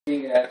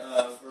At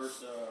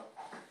verse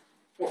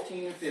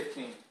 14 and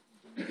 15.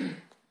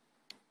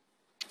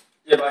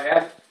 Everybody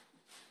have it?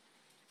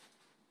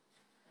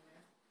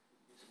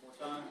 Some more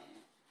time?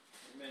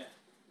 Amen.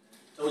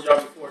 I told y'all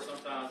before,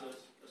 sometimes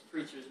as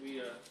preachers, we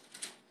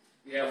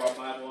have our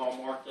Bible all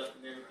marked up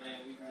and everything.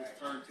 We can just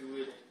turn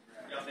to it.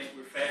 And y'all think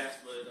we're fast,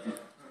 but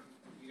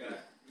you got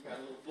a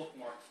little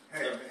bookmarks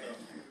and stuff.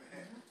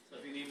 So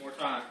if you need more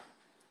time.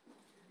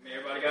 Amen.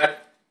 Everybody got it?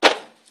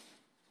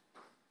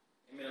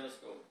 Amen. Let's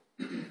go.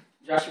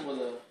 Joshua,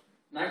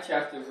 the 9th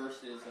chapter,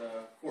 verses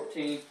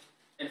 14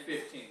 and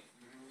 15.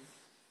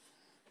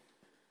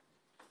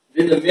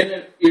 Then the men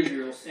of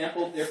Israel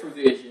sampled their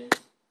provisions,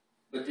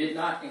 but did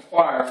not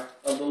inquire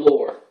of the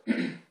Lord.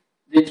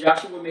 Then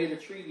Joshua made a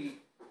treaty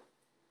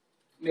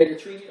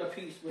of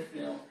peace with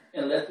them,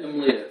 and let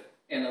them live.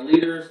 And the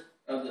leaders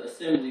of the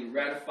assembly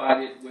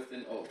ratified it with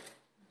an oath.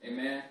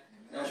 Amen.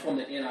 That's from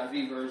the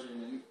NIV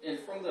version. And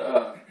from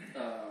the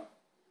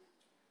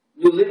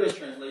New Living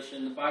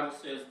Translation, the Bible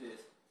says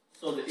this.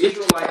 So the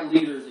Israelite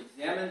leaders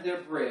examined their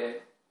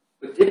bread,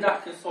 but did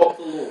not consult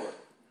the Lord.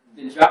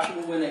 Then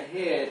Joshua went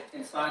ahead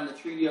and signed the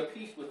treaty of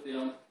peace with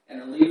them, and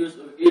the leaders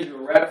of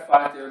Israel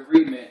ratified their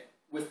agreement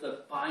with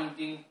the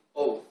binding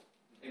oath.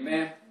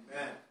 Amen?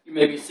 Amen. You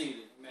may be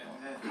seated. Amen.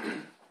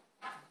 Amen.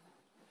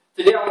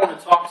 Today I want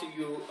to talk to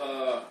you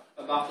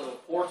about the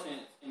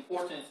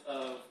importance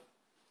of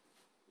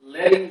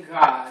letting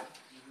God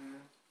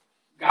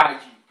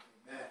guide you.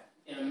 Amen.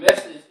 In a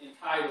message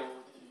entitled,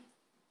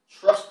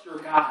 Trust Your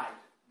Guide.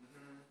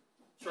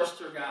 Trust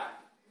your guide.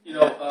 You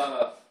know,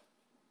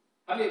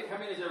 how many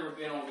has ever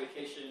been on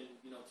vacation,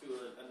 to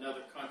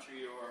another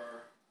country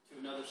or to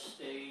another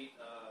state?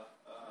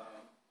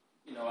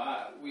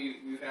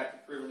 We've had the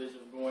privilege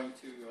of going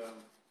to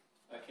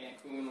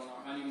Cancun on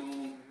our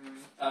honeymoon.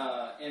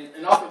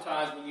 And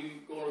oftentimes when you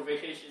go on a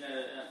vacation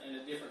in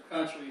a different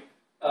country,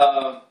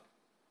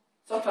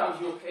 sometimes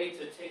you'll pay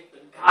to take the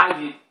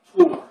guided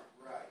tour.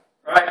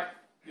 Right?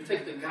 You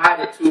take the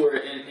guided tour,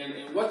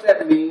 and what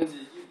that means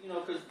is,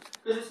 because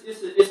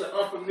it's an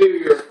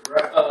unfamiliar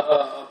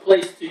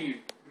place to you,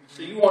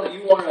 so you want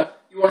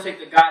to take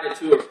the guided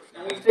tour.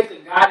 And when you take the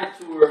guided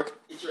tour,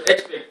 it's your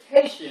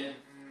expectation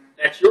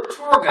that your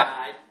tour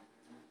guide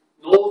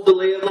knows the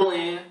lay of the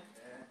land.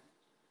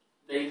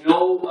 They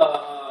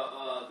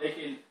know they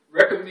can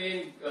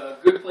recommend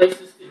good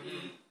places to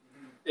eat.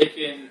 They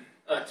can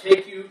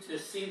take you to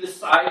see the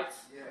sights.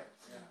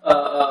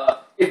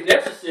 If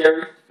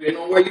necessary,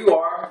 depending on where you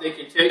are, they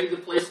can tell you the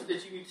places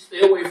that you need to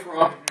stay away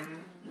from.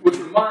 Which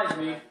reminds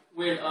me,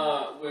 when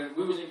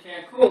we was in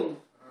Cancun,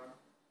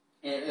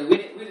 and we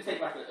didn't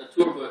take like a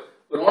tour,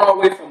 but on our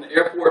way from the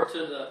airport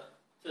to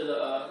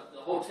the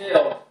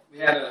hotel, we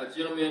had a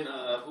gentleman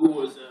who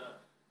was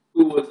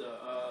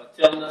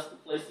telling us the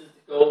places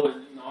to go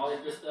and all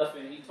that good stuff,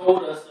 and he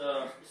told us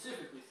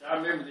specifically. So I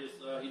remember this.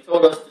 He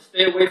told us to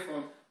stay away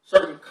from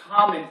certain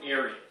common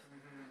areas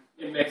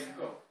in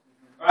Mexico.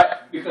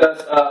 Right,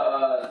 because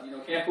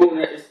Cancun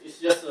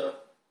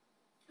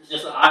it's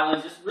just an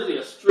island, just really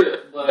a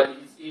strip. But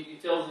he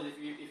tells us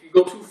if you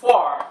go too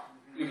far,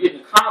 you get in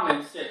the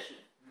common section,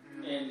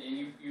 and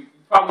you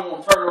probably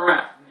won't turn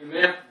around.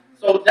 Amen.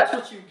 So that's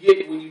what you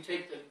get when you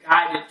take the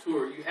guided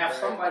tour. You have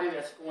somebody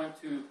that's going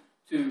to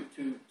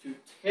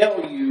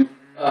tell you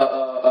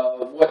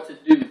what to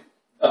do,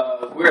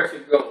 where to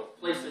go,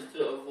 places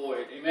to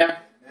avoid. Amen.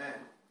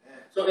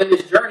 So in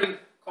this journey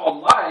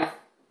called life,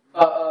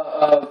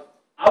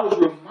 I was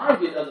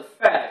reminded of the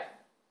fact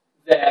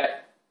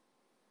that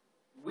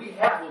we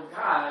have a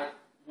guide.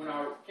 When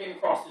I came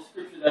across the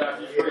scripture that I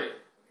just read,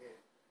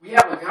 we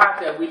have a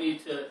guide that we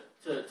need to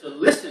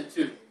listen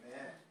to.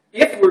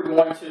 If we're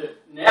going to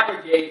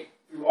navigate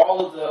through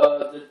all of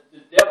the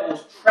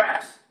devil's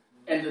traps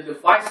and the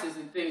devices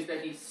and things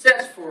that he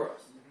sets for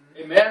us.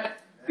 Amen?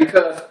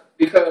 Because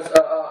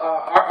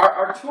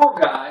our tour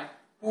guide,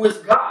 who is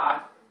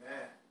God,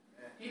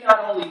 he not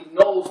only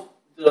knows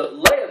the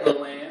lay of the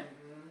land,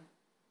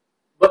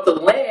 but the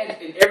land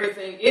and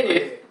everything in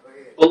it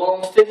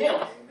belongs to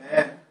him.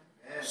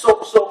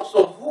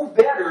 So who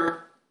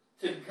better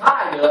to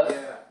guide us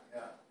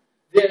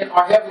than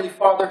our Heavenly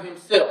Father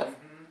himself?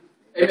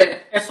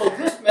 Amen. And so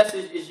this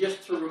message is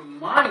just to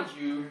remind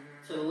you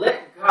to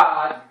let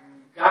God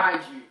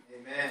guide you.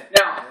 Amen.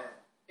 Now,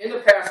 in the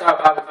past,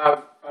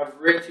 I've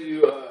read to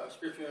you a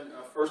scripture in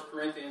 1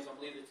 Corinthians, I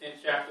believe the 10th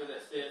chapter,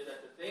 that says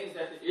that the things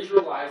that the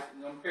Israelites,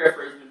 and I'm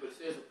paraphrasing it, but it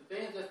says that the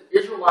things that the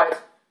Israelites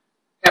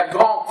have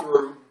gone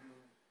through,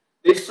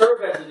 they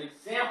serve as an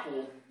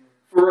example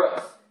for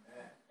us.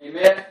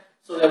 Amen?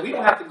 So that we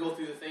don't have to go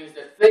through the things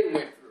that they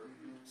went through.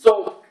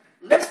 So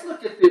let's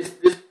look at this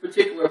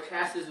particular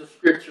passage of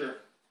scripture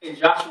in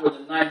Joshua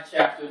the 9th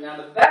chapter. Now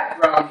the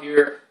background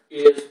here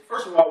is,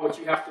 first of all, what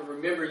you have to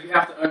remember, you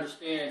have to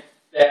understand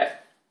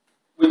that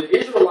when the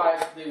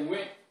Israelites, they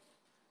went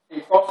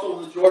and crossed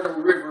over the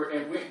Jordan River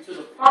and went into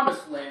the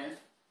promised land,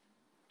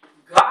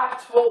 God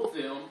told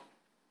them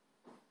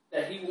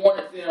that he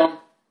wanted them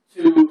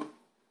to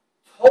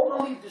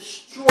totally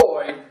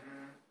destroy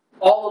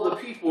all of the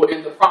people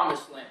in the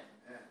promised land.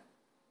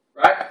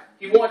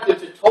 He wanted them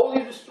to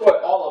totally destroy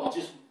all of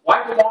them, just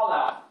wipe them all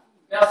out.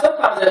 Now,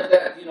 sometimes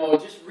that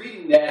just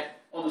reading that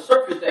on the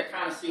surface, that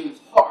kind of seems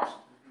harsh.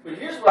 But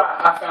here's what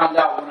I found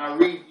out when I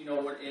read, in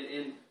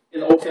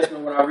the Old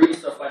Testament, when I read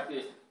stuff like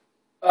this.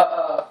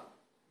 God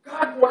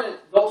wanted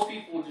those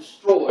people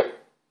destroyed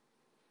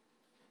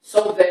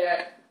so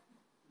that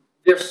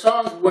their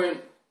sons wouldn't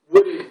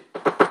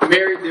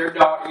marry their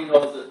daughter,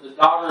 the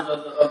daughters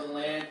of the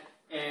land,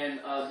 and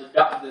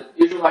the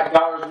Israelite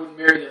daughters wouldn't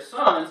marry their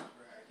sons.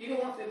 He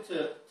didn't want them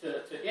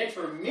to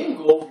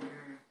intermingle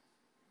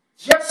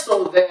just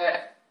so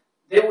that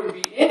they would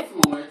be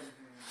influenced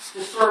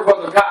to serve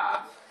other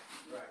gods.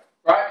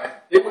 Right?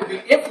 They would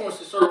be influenced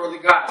to serve other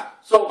gods.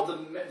 So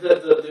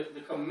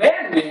the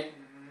commandment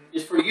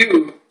is for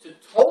you to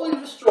totally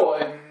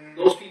destroy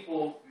those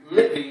people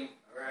living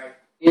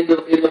in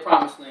the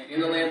promised land,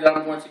 in the land that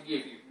I'm going to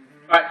give you.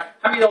 Right?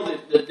 How many know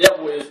that the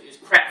devil is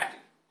crafty?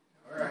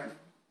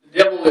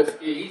 The devil is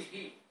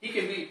he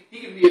can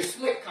be a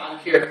slick kind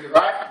of character,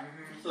 right?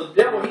 So the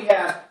devil he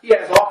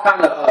has all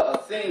kind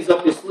of things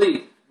up his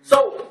sleeve.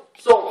 So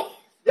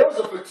there was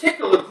a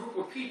particular group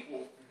of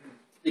people,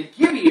 the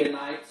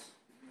Gibeonites,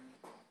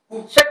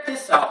 who, check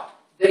this out,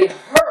 they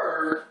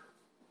heard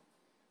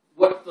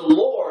what the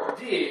Lord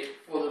did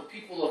for the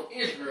people of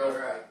Israel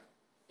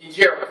in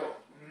Jericho.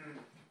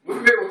 We're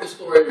familiar with the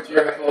story of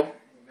Jericho,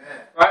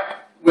 right?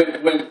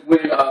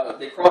 When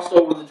they crossed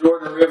over the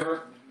Jordan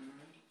River,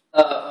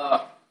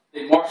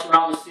 they marched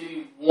around the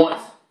city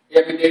once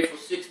every day for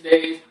 6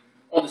 days.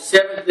 On the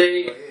seventh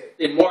day,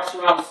 they marched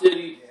around the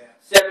city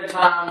 7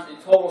 times in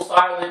total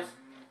silence,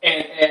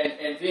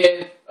 and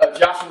then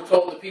Joshua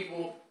told the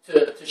people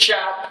to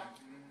shout,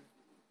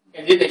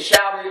 and then they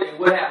shouted, and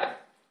what happened?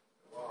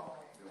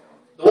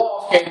 The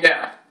walls came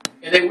down,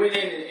 and they went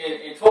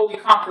in and totally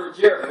conquered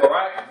Jericho,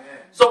 right?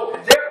 So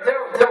there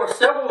were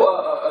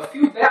a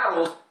few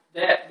battles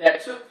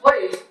that took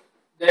place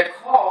that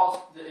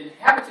caused the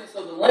inhabitants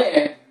of the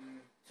land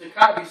to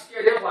kind of be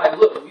scared. They were like,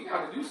 look, we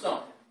got to do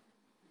something.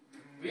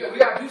 We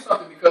got to do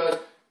something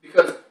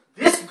because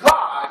this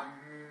God,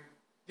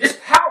 this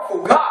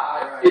powerful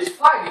God, is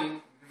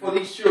fighting for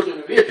these children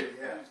of Israel.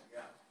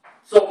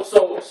 So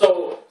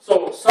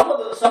some of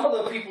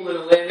the people in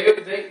the land,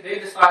 they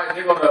decided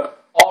they're going to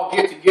all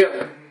get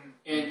together,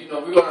 and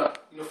we're going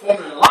to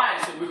form an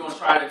alliance, and we're going to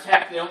try to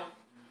attack them.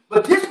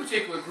 But this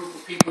particular group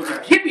of people,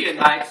 the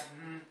Gibeonites,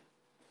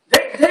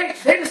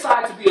 they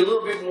decided to be a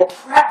little bit more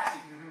crafty.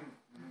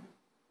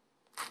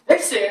 They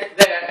said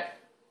that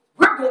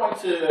we're going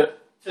to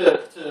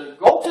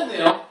go to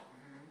them,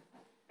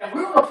 and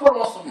we're going to put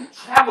on some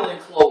traveling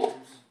clothes,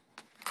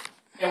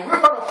 and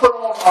we're going to put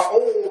on our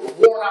old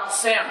worn-out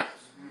sandals,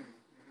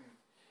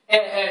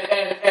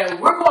 and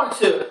we're going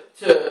to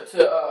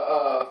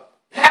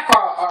pack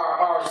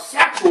our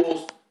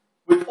satchels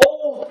with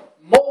old,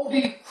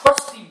 moldy,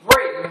 crusty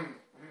bread,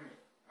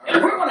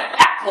 and we're going to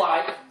act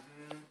like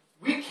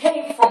we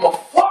came from a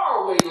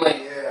faraway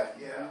land.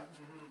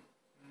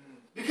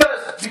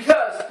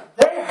 Because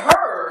they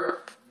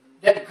heard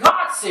that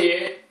God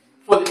said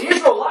for the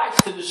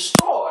Israelites to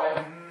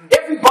destroy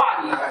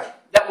everybody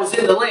that was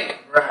in the land.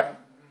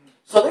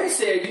 So they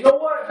said, you know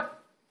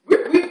what?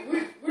 We're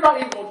not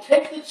even going to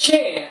take the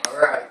chance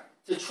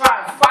to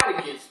try and fight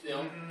against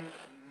them.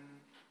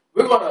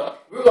 We're gonna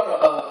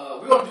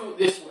do it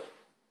this way,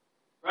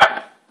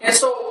 right? And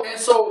so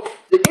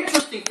the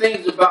interesting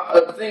things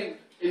about thing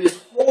in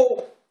this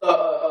whole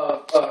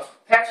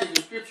passage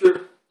of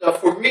scripture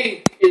for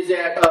me is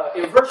that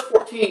in verse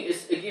 14,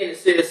 it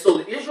says, so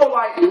the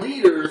Israelite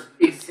leaders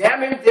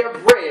examined their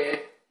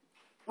bread,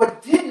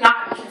 but did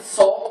not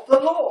consult the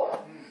Lord.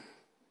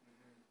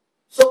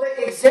 So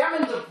they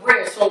examined the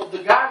bread. So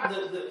the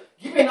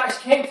Gibeonites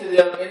came to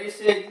them and they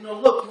said,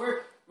 look,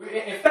 we're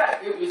in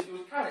fact, it was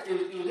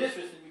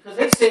interesting because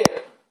they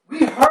said, we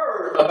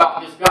heard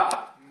about this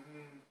God.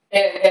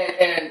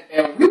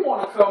 And we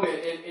want to come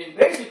and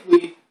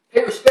basically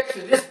pay respect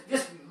to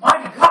this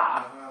mighty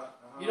God.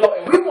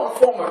 And we want to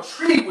form a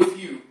treaty with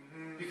you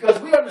because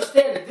we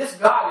understand that this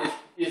God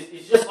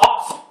is just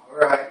awesome.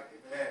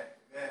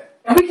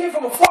 And we came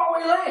from a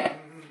faraway land.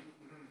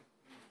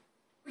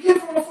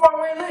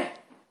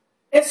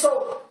 And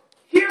so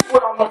here's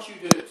what I want you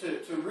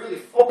to really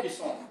focus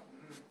on.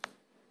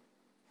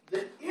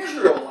 The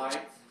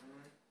Israelites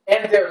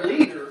and their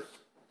leaders,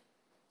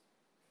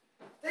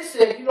 they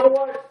said, you know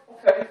what?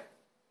 Okay.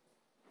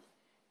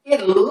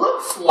 It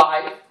looks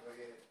like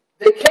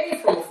they came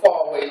from a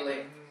faraway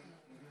land.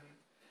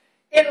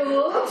 It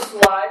looks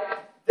like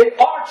they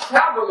are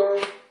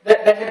travelers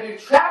that have been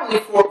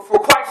traveling for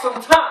quite some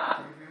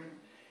time.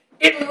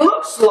 It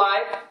looks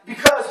like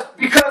because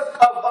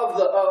of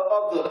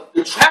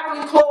the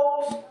traveling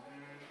clothes,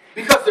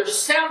 because their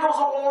sandals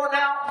are worn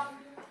out,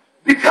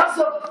 because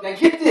of, now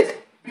get this,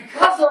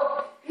 because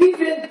of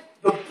even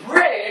the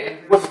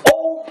bread was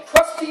old,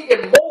 crusty,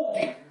 and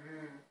moldy.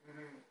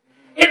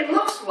 It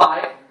looks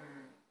like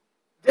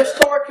their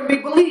story can be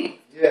believed.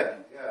 It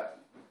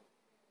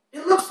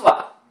looks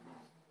like.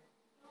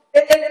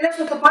 And that's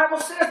what the Bible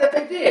says that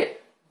they did.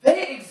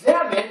 They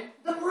examined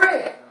the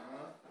bread.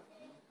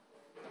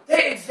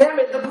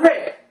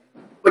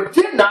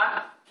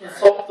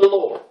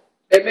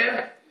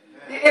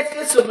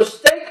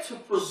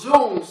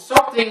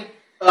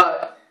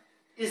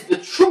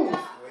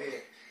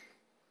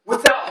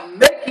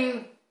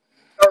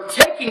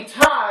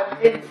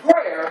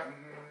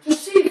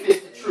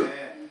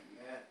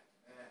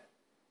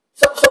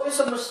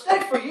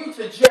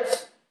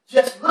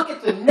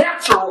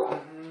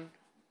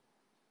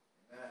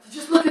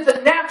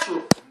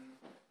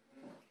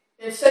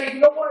 and say, you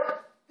know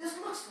what, this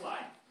looks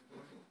like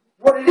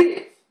what it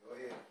is.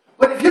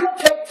 But if you don't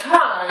take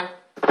time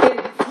in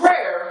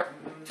prayer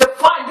to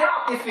find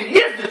out if it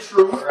is the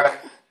truth,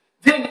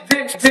 then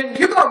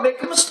you're going to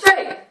make a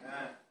mistake.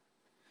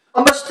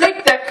 A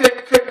mistake that could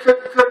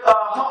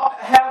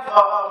have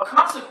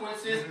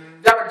consequences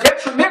that are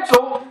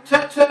detrimental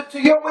to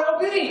your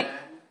well-being.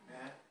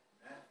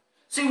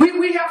 See,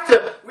 we have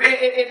to,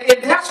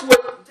 and that's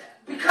what,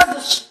 because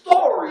the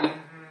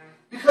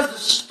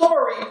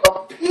story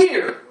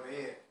appeared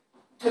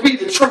to be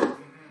the truth.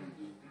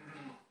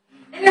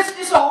 And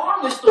it's a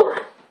harmless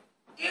story.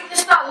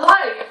 It's not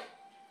like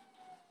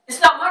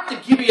the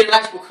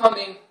Gibeonites were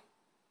coming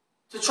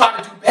to try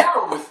to do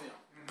battle with him.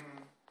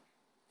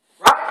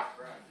 Right?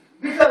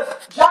 Because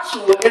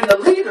Joshua and the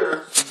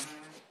leaders,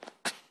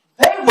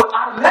 they would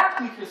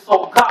automatically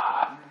consult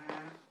God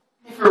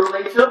if it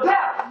related to a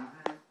battle.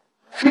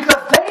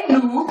 Because they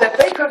knew that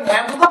they couldn't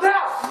handle the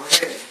battle.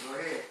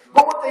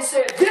 But what they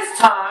said this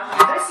time,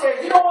 is they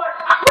said, you know what,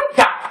 we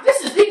got it.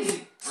 This is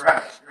easy.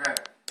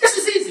 This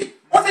is easy.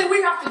 One thing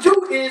we have to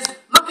do is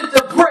look at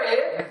the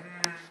bread,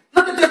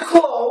 look at the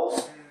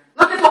clothes,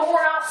 look at the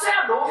worn out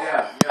sandals.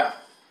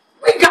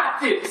 We got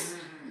this.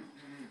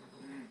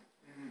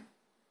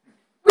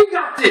 We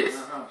got this.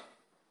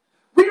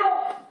 We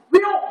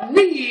don't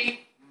need,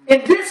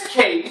 in this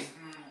case,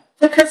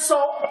 to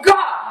consult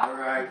God. All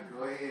right,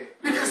 go ahead.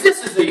 Because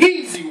this is the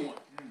easy one.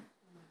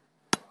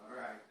 All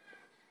right.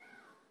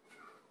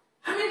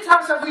 How many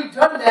times have we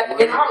done that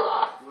in our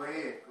life? Go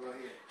ahead.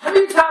 How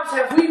many times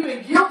have we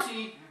been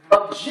guilty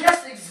of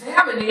just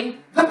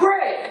examining the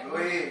bread? Go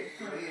ahead.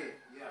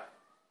 Yeah.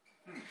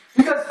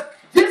 Because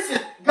this is,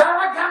 God,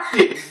 I got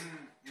this.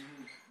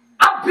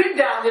 I've been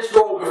down this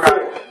road before. Go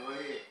ahead.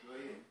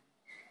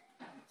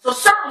 So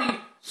certainly,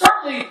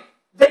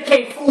 they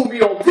can't fool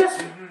me on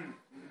this one.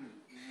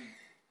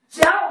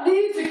 See, I don't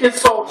need to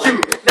consult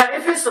you. Now,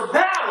 if it's a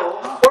battle,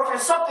 or if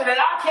it's something that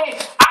I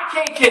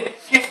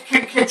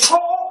can't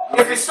control,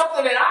 if it's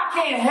something that I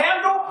can't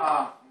handle,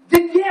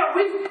 then yeah,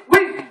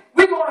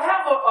 we're gonna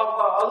have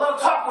a little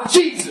talk with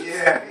Jesus.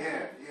 Yeah.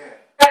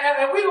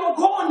 And we're gonna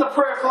go in the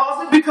prayer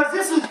closet because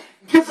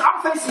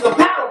I'm facing a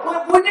battle.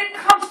 But when it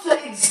comes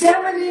to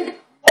examining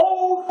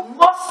old,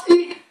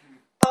 musty,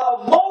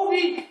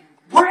 moldy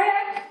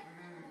bread,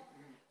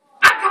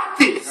 I got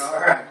this. All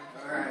right.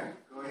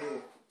 Go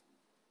ahead.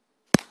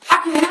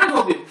 I can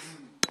handle this.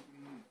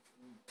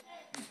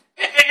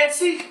 And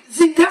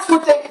see, that's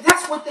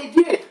what they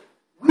did.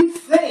 We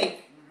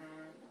think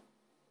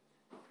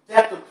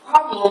that the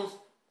problems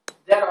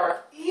that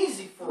are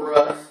easy for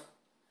us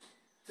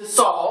to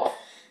solve,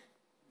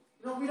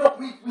 we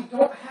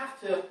don't have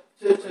to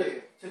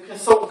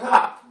consult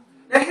God.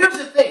 Now here's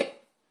the thing.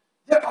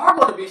 There are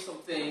going to be some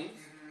things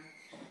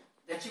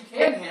that you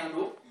can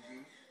handle,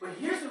 but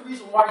here's the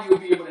reason why you'll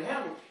be able to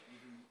handle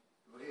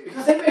it.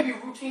 Because they may be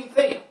routine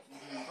things,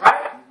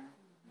 right?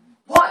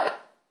 But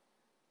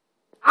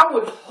I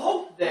would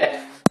hope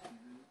that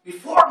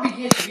before it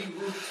begins to be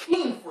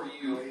routine for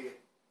you,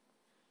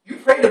 you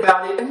prayed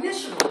about it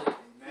initially.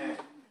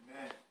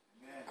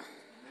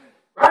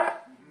 Right?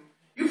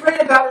 You prayed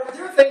about it.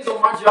 There are things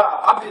on my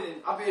job.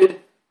 I've been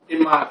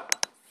in my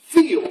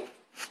field,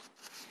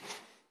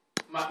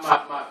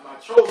 my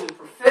chosen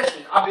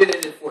profession. I've been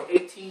in it for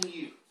 18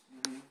 years.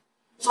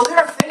 So there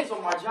are things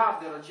on my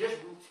job that are just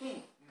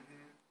routine.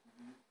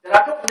 That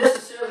I don't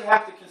necessarily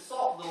have to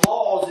consult the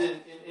laws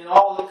and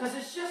all of it, because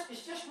it's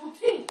just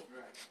routine.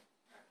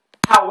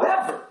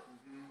 However,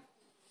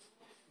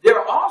 there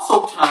are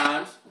also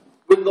times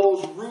when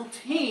those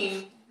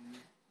routine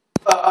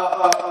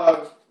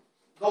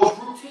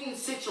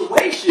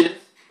situations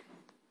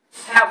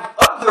have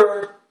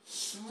other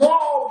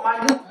small,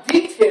 minute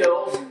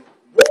details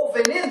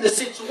woven in the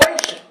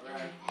situation.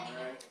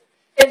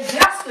 And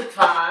that's the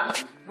time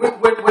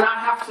when I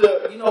have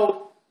to,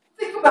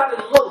 think about it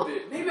a little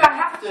bit. Maybe I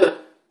have to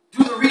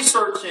do the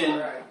research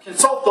and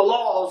consult the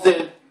laws,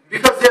 and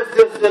because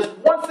there's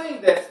one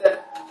thing that's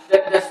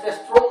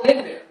thrown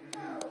in there.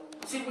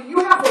 See, when you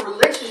have a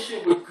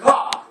relationship with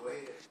God,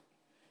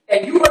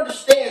 and you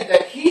understand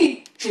that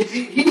He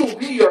will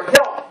be your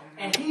help,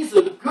 and He's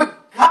a good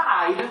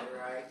guide,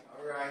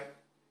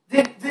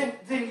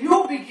 then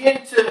you'll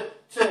begin to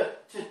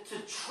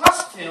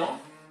trust Him,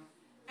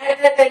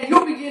 and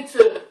you'll begin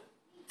to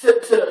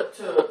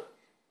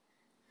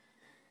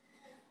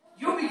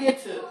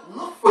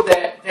look for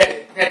that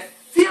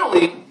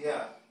feeling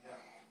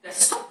that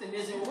something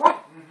isn't right.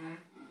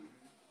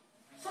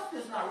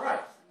 Something's not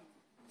right.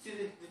 See,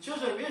 the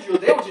children of Israel,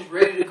 they were just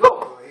ready to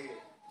go.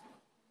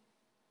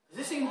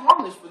 This seemed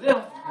harmless for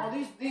them.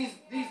 These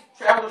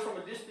travelers from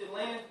a distant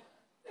land,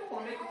 they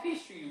want to make a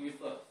peace treaty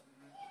with us.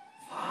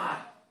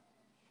 Fine.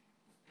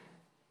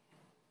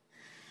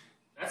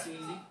 That's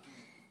easy.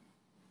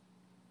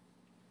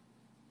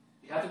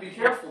 You have to be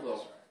careful,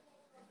 though.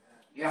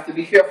 You have to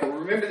be careful.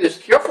 Remember this,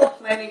 careful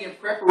planning and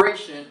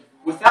preparation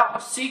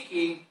without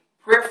seeking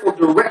prayerful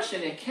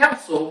direction and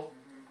counsel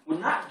will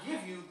not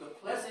give you the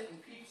pleasant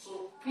and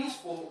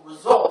peaceful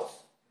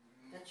results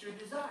that you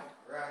desire.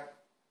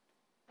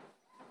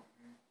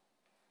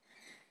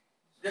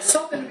 There's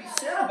something to be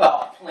said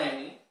about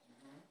planning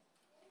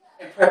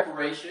and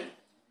preparation.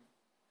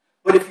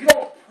 But if you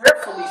don't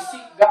prayerfully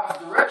seek God's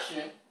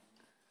direction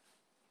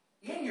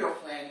in your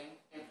planning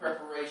and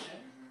preparation,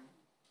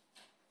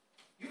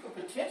 you can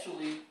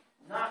potentially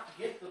not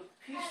get the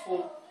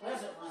peaceful,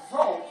 pleasant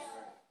results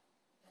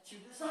that you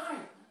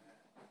desire.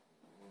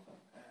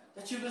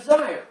 That you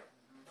desire.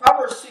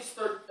 Proverbs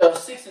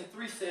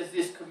 6:3 says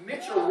this: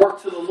 commit your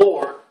work to the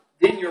Lord,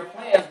 then your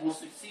plans will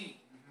succeed.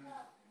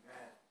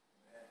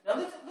 Now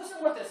listen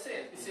to what that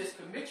says. It says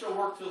commit your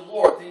work to the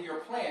Lord, then your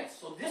plans.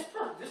 So this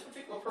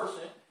particular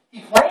person, he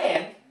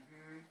planned,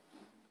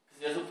 because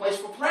there's a place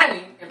for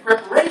planning and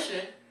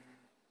preparation,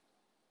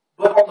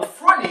 but on the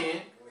front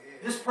end,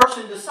 this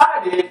person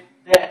decided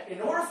that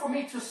in order for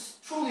me to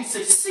truly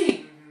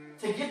succeed,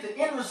 to get the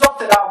end result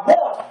that I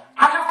want,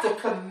 I have to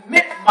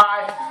commit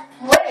my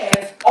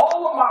plans,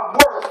 all of my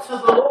work to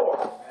the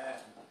Lord.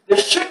 There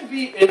shouldn't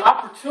be an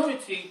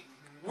opportunity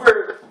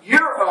where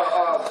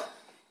you're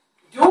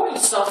doing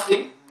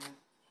something,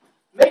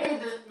 making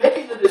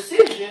the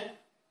decision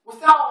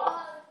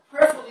without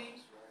prayerfully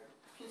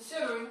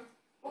considering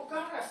what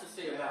God has to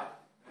say about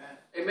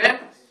it. Amen?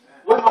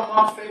 One of my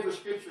mom's favorite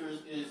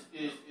scriptures is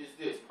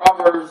this.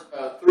 Proverbs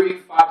 3,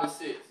 5, and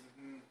 6.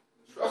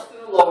 Trust in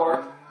the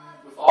Lord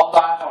with all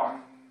thy heart.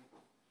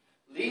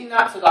 Lean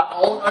not to thy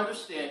own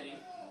understanding.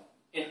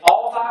 In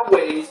all thy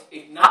ways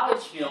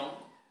acknowledge him,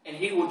 and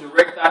he will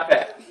direct thy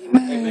path.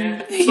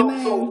 Amen.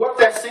 So what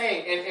that's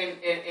saying,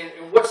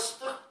 and what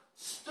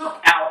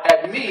stuck out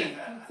at me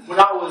when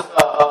I was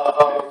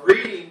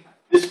reading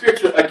the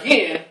scripture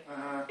again,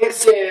 it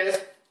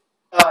says,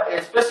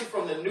 especially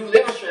from the New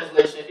Living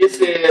Translation, it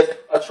says,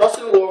 trust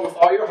in the Lord with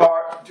all your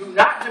heart. Do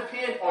not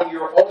depend on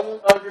your own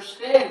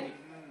understanding.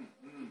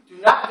 Do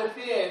not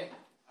depend.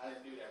 I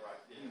didn't do that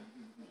right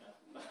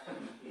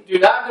there. Do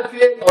not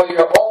depend on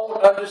your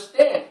own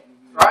understanding.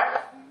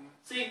 Right?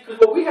 See, because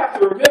what we have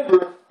to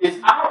remember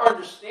is our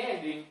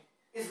understanding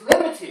is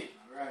limited.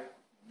 Right.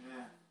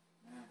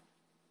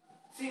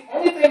 See,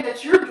 only thing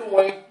that you're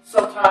doing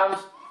sometimes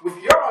with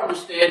your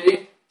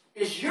understanding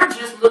is you're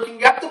just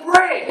looking at the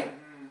bread.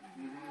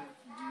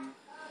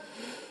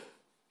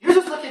 You're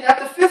just looking at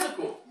the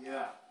physical.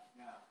 Yeah.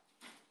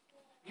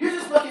 You're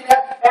just looking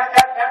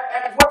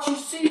at what you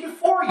see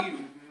before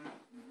you.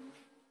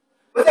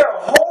 But there are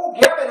a whole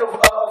gamut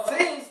of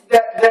things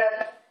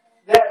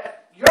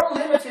that your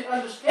limited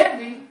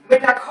understanding may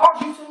not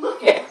cause you to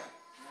look at.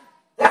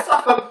 That's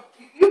like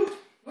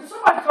when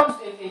somebody comes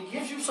and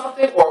gives you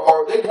something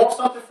or they want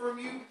something from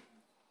you,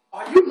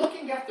 are you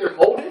looking at their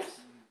motives?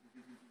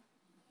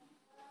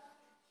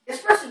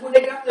 Especially when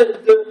they got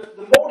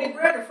the moldy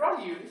bread in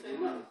front of you. They say,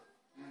 look,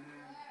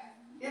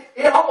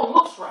 it all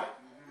looks right.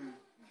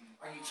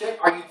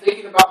 Are you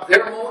thinking about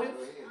their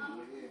motives?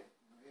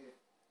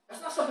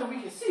 That's not something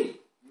we can see.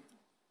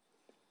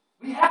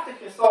 We have to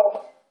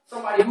consult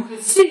somebody who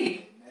can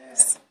see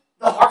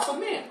the hearts of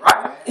men,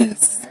 right?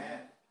 Yes.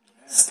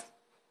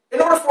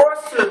 In order for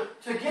us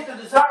to get the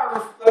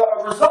desired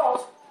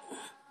results,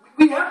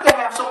 we have to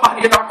have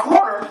somebody in our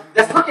corner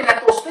that's looking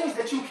at those things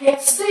that you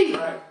can't see.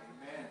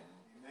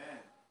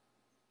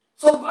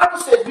 So the Bible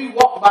says we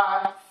walk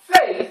by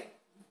faith,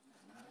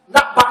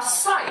 not by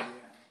sight.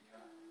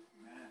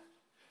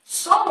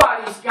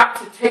 Somebody's got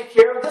to take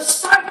care of the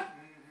sight.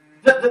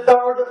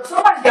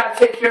 Somebody's got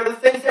to take care of the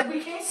things that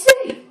we can't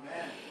see.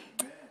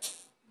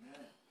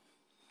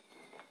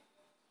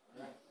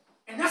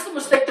 And that's the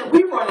mistake that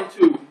we run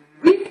into.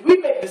 We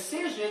make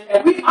decisions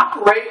and we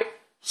operate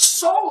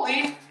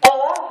solely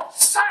on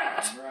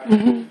sight.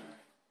 Mm-hmm.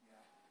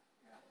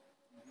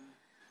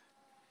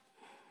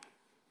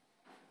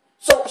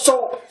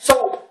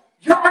 So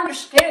your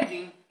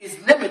understanding is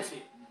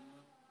limited.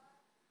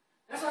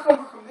 That's how come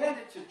we're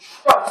commanded to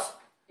trust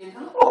in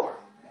the Lord.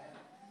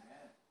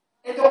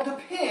 And don't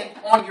depend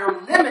on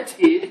your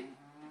limited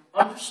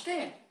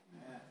understanding.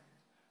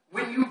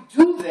 When you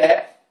do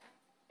that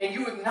and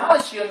you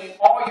acknowledge him in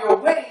all your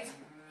ways,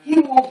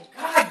 he will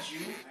guide you.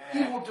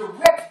 He will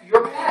direct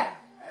your path.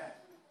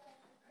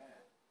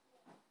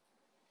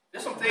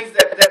 There's some things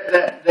that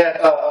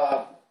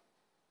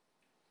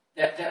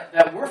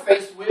we're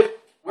faced with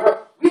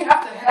where we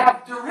have to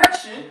have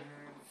direction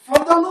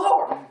from the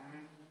Lord.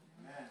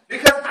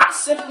 Because I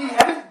simply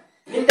haven't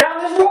been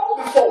down this road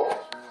before.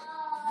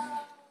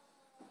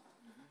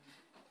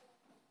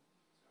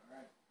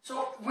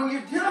 So when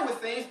you're dealing with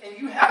things and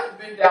you haven't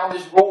been down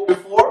this road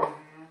before,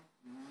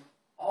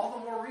 all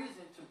the more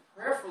reason to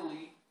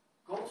prayerfully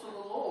go to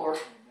the Lord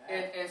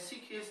and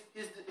seek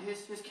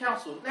his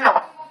counsel.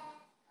 Now,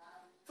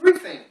 3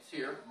 things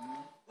here.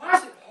 Why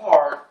is it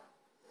hard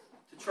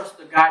to trust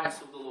the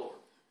guidance of the Lord?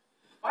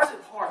 Why is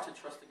it hard to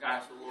trust the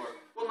guidance of the Lord?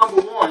 Well,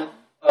 number one,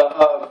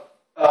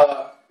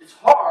 it's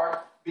hard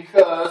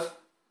because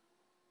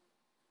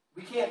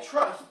we can't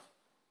trust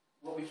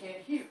what we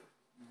can't hear.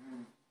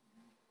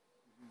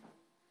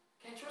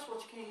 Can't trust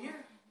what you can't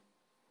hear.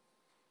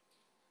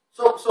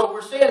 So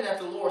we're saying that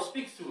the Lord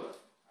speaks to us.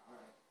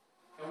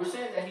 And we're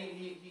saying that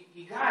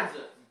he guides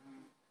us.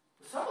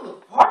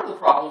 But part of the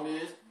problem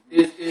is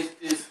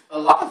is a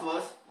lot of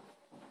us,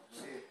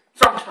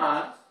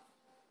 sometimes,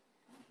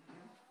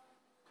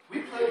 we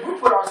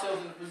put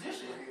ourselves in a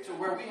position to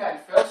where we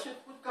had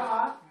fellowship with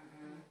God.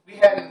 We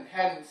hadn't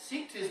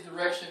seeked His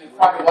direction in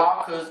quite a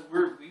while because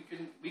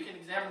we can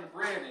examine the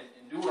bread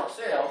and do it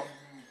ourselves.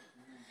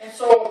 And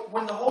so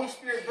when the Holy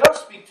Spirit does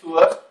speak to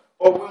us,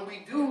 or when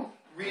we do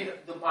read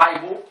the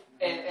Bible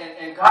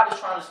and God is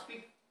trying to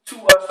speak to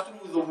us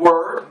through the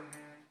Word,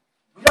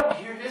 we don't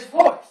hear His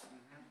voice.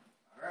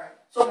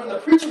 So when the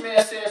preacher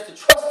man says to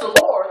trust the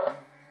Lord,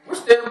 we're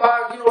standing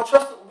by,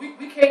 trust.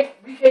 We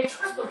can't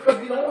trust Him because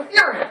we don't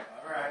hear Him.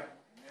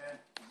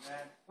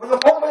 Well,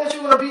 the only way that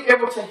you're going to be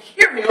able to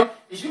hear Him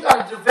is you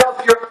got to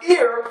develop your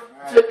ear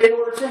in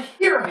order to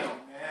hear Him.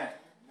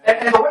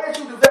 And the way that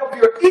you develop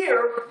your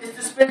ear is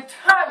to spend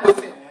time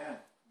with Him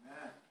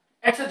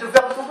and to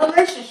develop a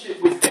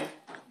relationship with Him.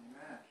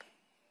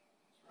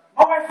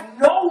 My wife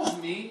knows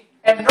me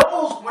and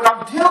knows when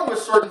I'm dealing with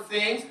certain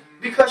things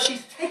because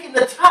she's taken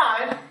the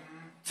time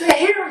to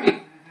hear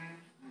me.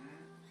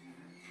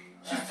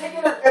 She's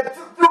taken it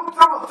through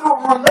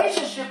a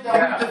relationship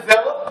that we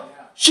developed.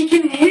 She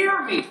can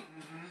hear me.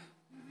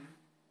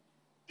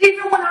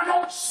 Even when I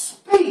don't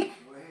speak.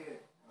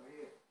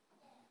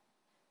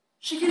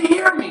 She can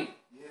hear me.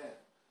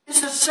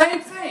 It's the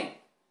same thing.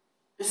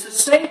 It's the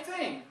same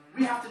thing.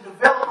 We have to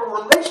develop a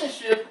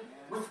relationship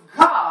with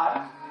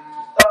God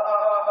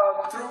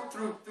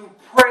through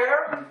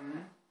prayer,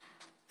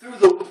 through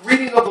the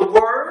reading of the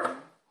Word,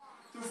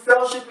 through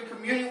fellowship and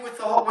communion with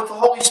the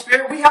Holy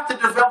Spirit. We have to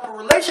develop a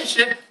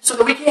relationship so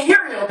that we can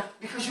hear Him,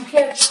 because you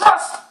can't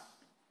trust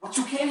what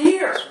you can't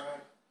hear.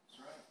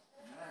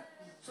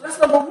 So that's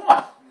number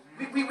one.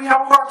 We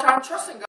have a hard time trusting God.